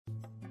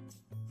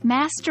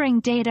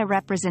Mastering Data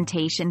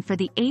Representation for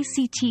the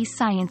ACT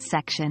Science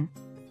section.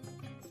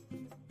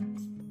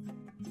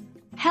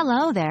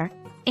 Hello there,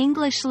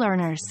 English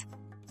learners.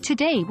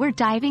 Today we're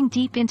diving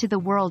deep into the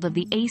world of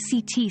the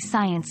ACT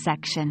Science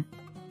section.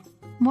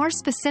 More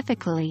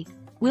specifically,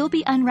 we'll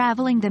be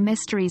unraveling the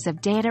mysteries of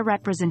data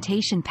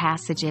representation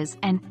passages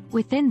and,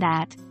 within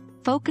that,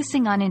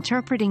 focusing on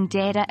interpreting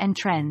data and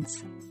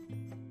trends.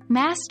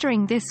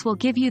 Mastering this will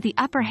give you the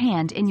upper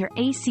hand in your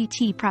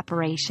ACT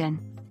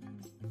preparation.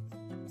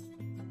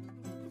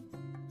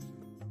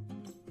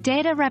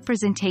 Data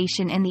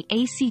representation in the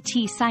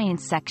ACT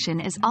Science section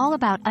is all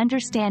about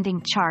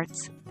understanding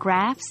charts,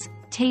 graphs,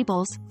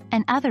 tables,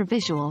 and other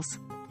visuals.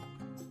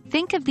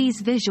 Think of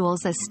these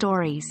visuals as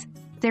stories.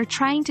 They're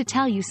trying to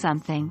tell you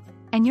something,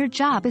 and your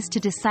job is to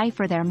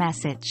decipher their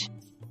message.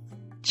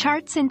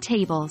 Charts and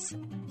tables.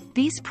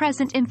 These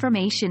present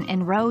information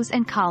in rows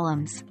and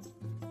columns.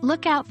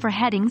 Look out for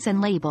headings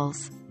and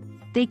labels.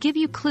 They give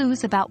you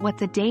clues about what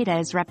the data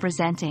is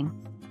representing.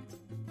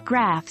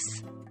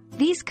 Graphs.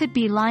 These could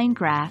be line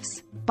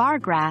graphs, bar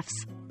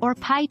graphs, or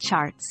pie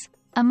charts,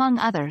 among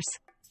others.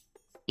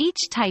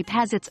 Each type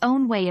has its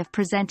own way of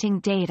presenting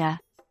data.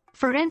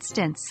 For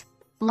instance,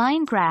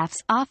 line graphs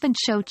often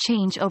show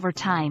change over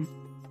time.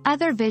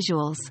 Other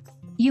visuals.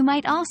 You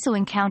might also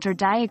encounter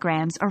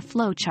diagrams or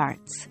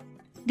flowcharts.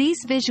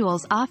 These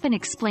visuals often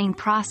explain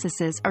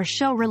processes or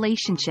show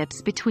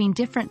relationships between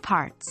different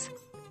parts.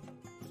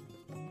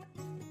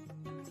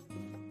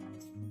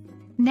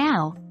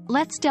 Now,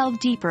 let's delve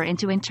deeper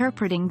into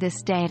interpreting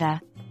this data.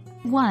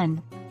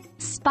 1.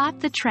 Spot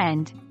the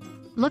trend.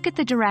 Look at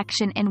the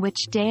direction in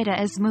which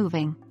data is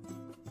moving.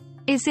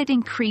 Is it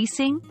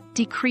increasing,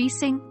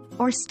 decreasing,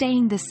 or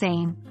staying the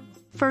same?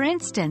 For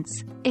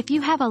instance, if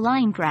you have a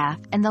line graph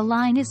and the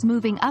line is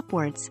moving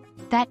upwards,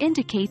 that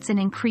indicates an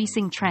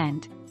increasing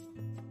trend.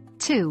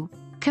 2.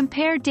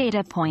 Compare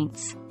data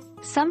points.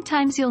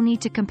 Sometimes you'll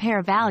need to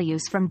compare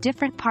values from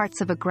different parts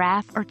of a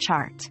graph or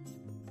chart.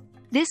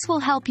 This will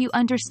help you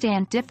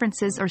understand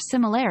differences or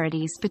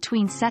similarities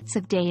between sets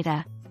of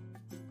data.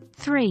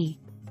 3.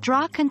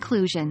 Draw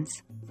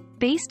conclusions.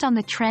 Based on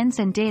the trends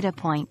and data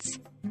points,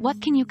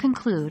 what can you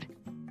conclude?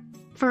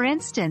 For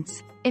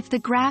instance, if the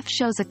graph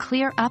shows a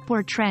clear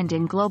upward trend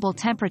in global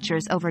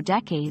temperatures over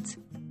decades,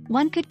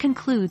 one could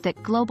conclude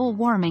that global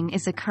warming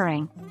is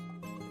occurring.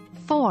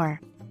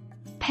 4.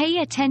 Pay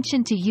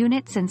attention to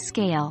units and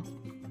scale.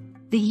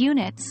 The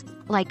units,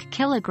 like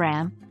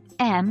kilogram,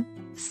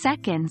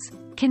 seconds,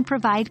 can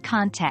provide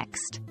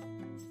context.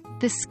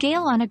 The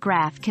scale on a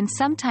graph can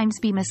sometimes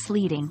be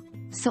misleading,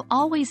 so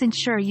always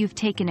ensure you've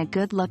taken a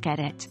good look at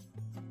it.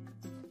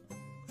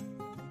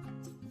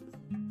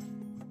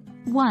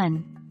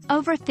 1.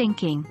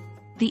 Overthinking.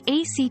 The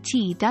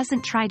ACT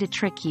doesn't try to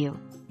trick you.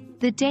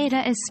 The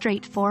data is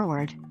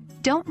straightforward.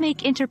 Don't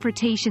make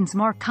interpretations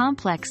more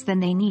complex than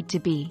they need to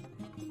be.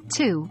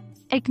 2.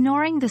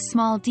 Ignoring the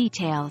small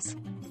details.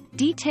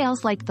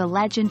 Details like the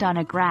legend on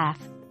a graph,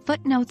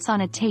 footnotes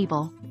on a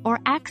table, or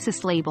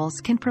axis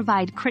labels can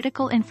provide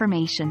critical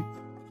information.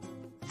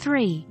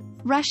 3.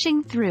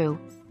 Rushing through.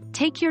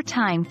 Take your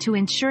time to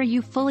ensure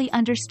you fully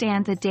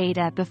understand the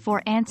data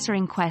before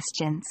answering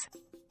questions.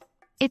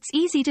 It's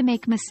easy to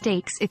make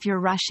mistakes if you're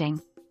rushing.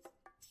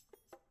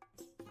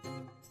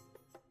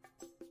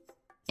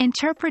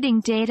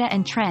 Interpreting data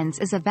and trends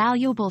is a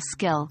valuable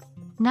skill,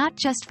 not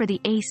just for the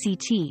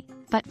ACT,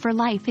 but for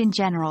life in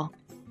general.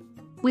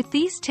 With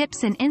these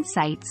tips and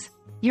insights,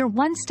 you're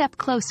one step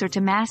closer to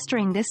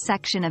mastering this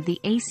section of the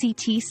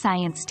ACT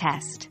Science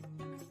test.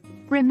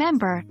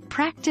 Remember,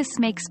 practice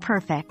makes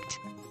perfect.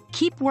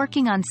 Keep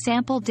working on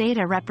sample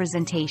data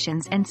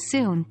representations and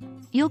soon,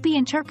 you'll be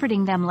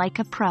interpreting them like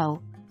a pro.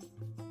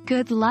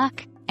 Good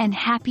luck, and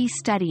happy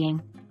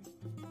studying!